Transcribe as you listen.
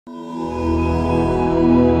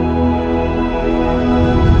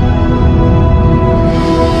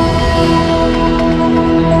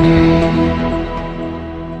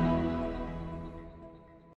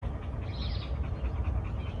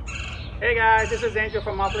guys, this is Angel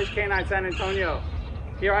from Off-Leash Canine San Antonio.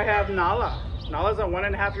 Here I have Nala. Nala's a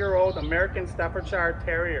 1.5-year-old American Staffordshire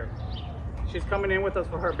Terrier. She's coming in with us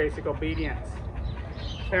for her basic obedience.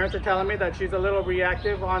 Parents are telling me that she's a little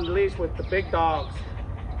reactive on the leash with the big dogs,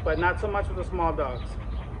 but not so much with the small dogs.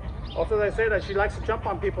 Also, they say that she likes to jump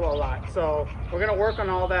on people a lot, so we're gonna work on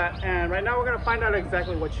all that, and right now we're gonna find out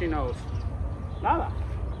exactly what she knows. Nala.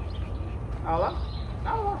 Nala.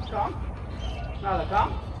 Nala, come. Nala,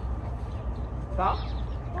 come. Come.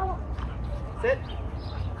 Nala. Sit.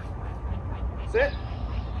 Sit.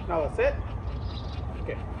 Nala, sit.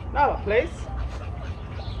 Okay. Nala, place.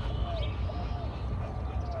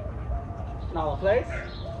 Nala, place.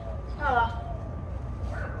 Nala.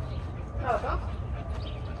 Nala, come.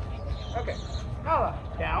 Okay. Nala,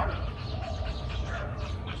 down.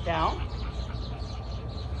 Down.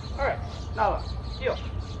 All right. Nala, heel.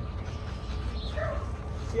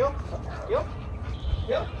 Heel. Heel.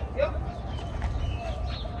 Heel. Heel.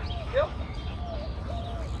 Heel.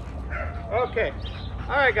 Okay.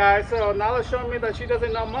 All right, guys. So Nala's showing me that she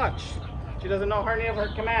doesn't know much. She doesn't know any of her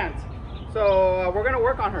commands. So we're gonna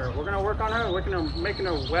work on her. We're gonna work on her. We're gonna making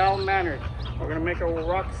her well-mannered. We're gonna make her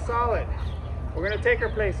rock solid. We're gonna take her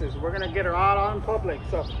places. We're gonna get her out on public.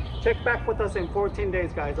 So check back with us in 14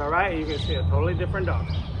 days, guys. All right? You're gonna see a totally different dog.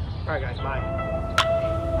 All right, guys. Bye.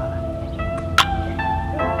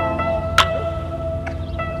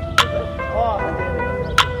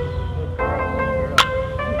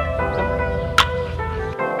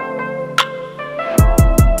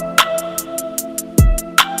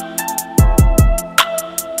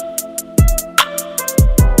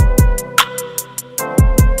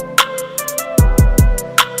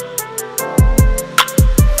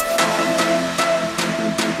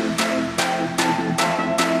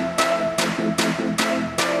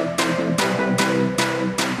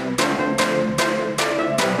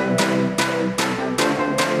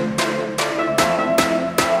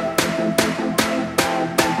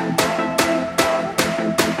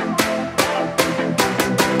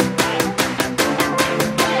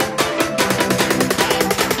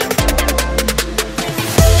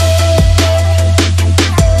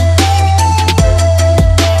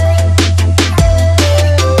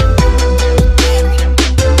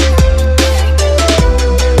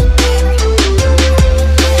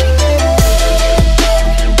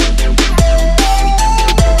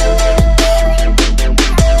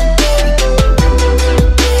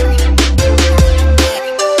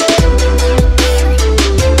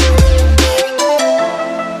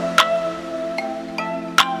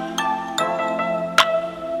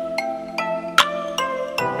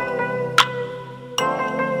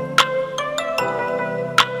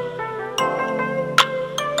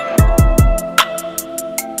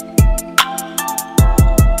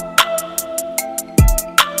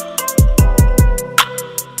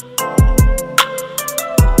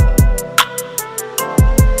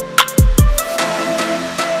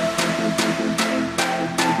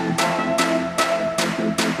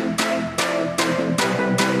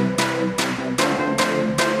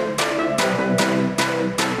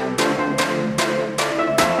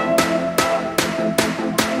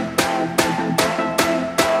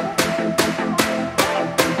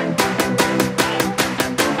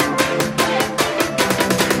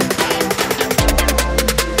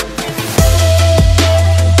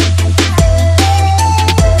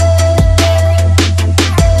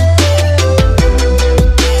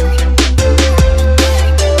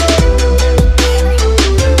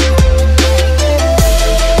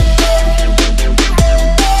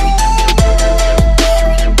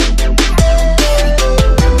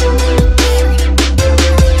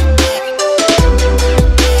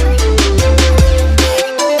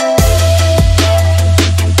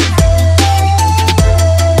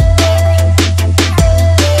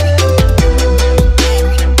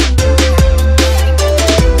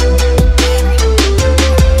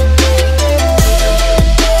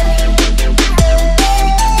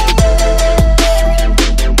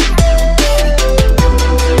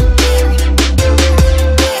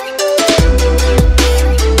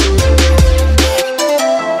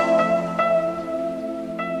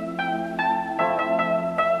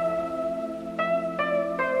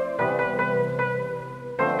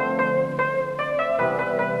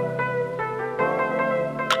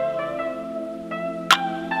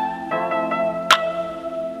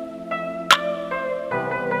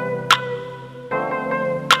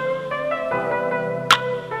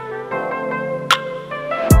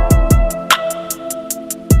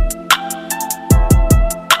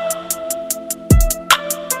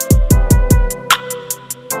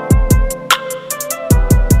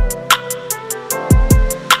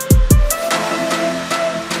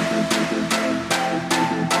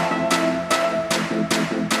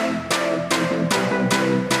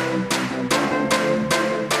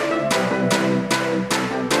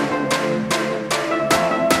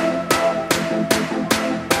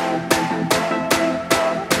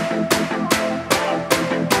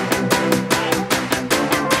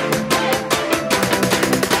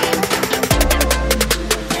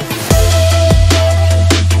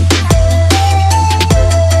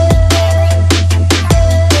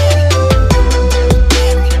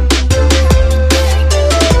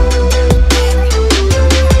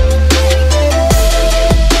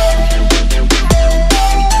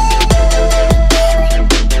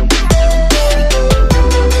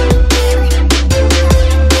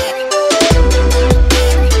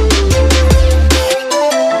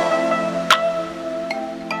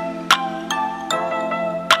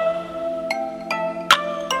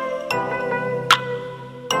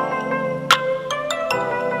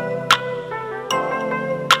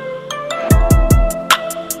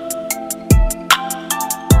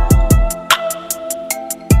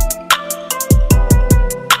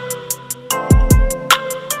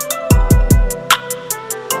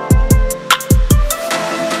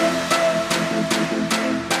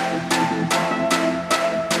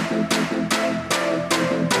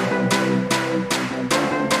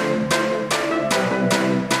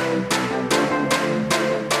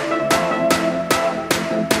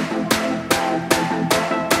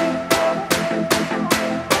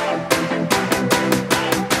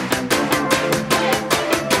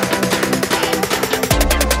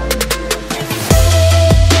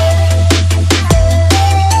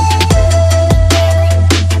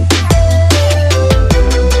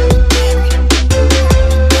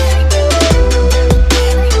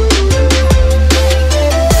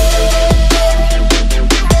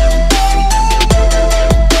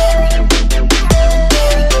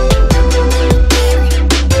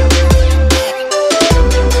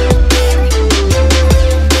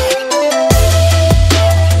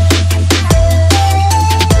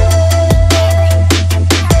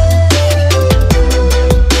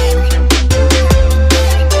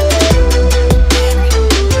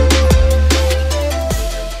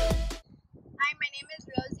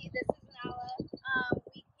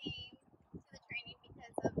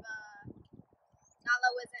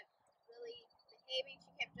 behaving.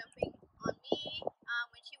 She kept jumping on me.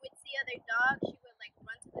 When she would see other dogs, she would like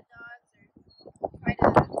run to the dogs or try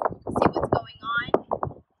to see what's going on.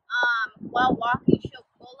 While walking, she'll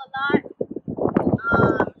pull a lot.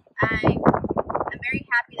 I'm very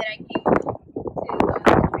happy that I came to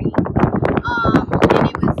the tree.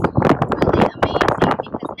 And it was really amazing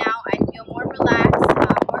because now I feel more relaxed,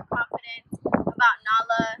 more confident about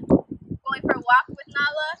Nala, going for a walk with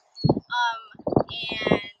Nala,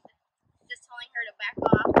 and just telling her to back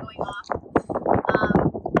off, going off.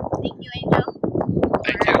 Thank you, Angel,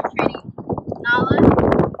 for training Nala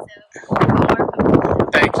to be more comfortable.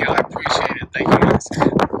 Thank you, I appreciate it. Thank you guys.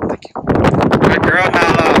 Thank you. Good girl,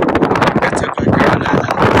 Nala. That's a good girl, Nala.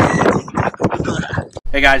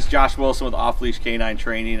 Hey guys, Josh Wilson with Off-Leash Canine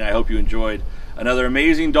Training. I hope you enjoyed another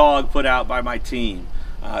amazing dog put out by my team.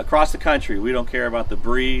 Across the country, we don't care about the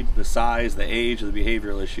breed, the size, the age, or the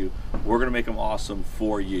behavioral issue. We're going to make them awesome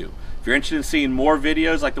for you. If you're interested in seeing more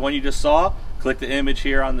videos like the one you just saw, click the image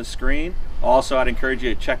here on the screen. Also, I'd encourage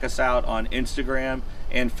you to check us out on Instagram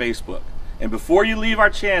and Facebook. And before you leave our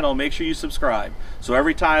channel, make sure you subscribe. So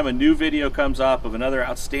every time a new video comes up of another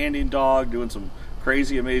outstanding dog doing some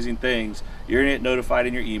crazy, amazing things, you're going to get notified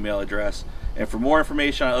in your email address. And for more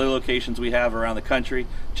information on other locations we have around the country,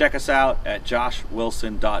 check us out at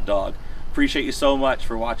joshwilson.dog. Appreciate you so much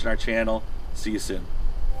for watching our channel. See you soon.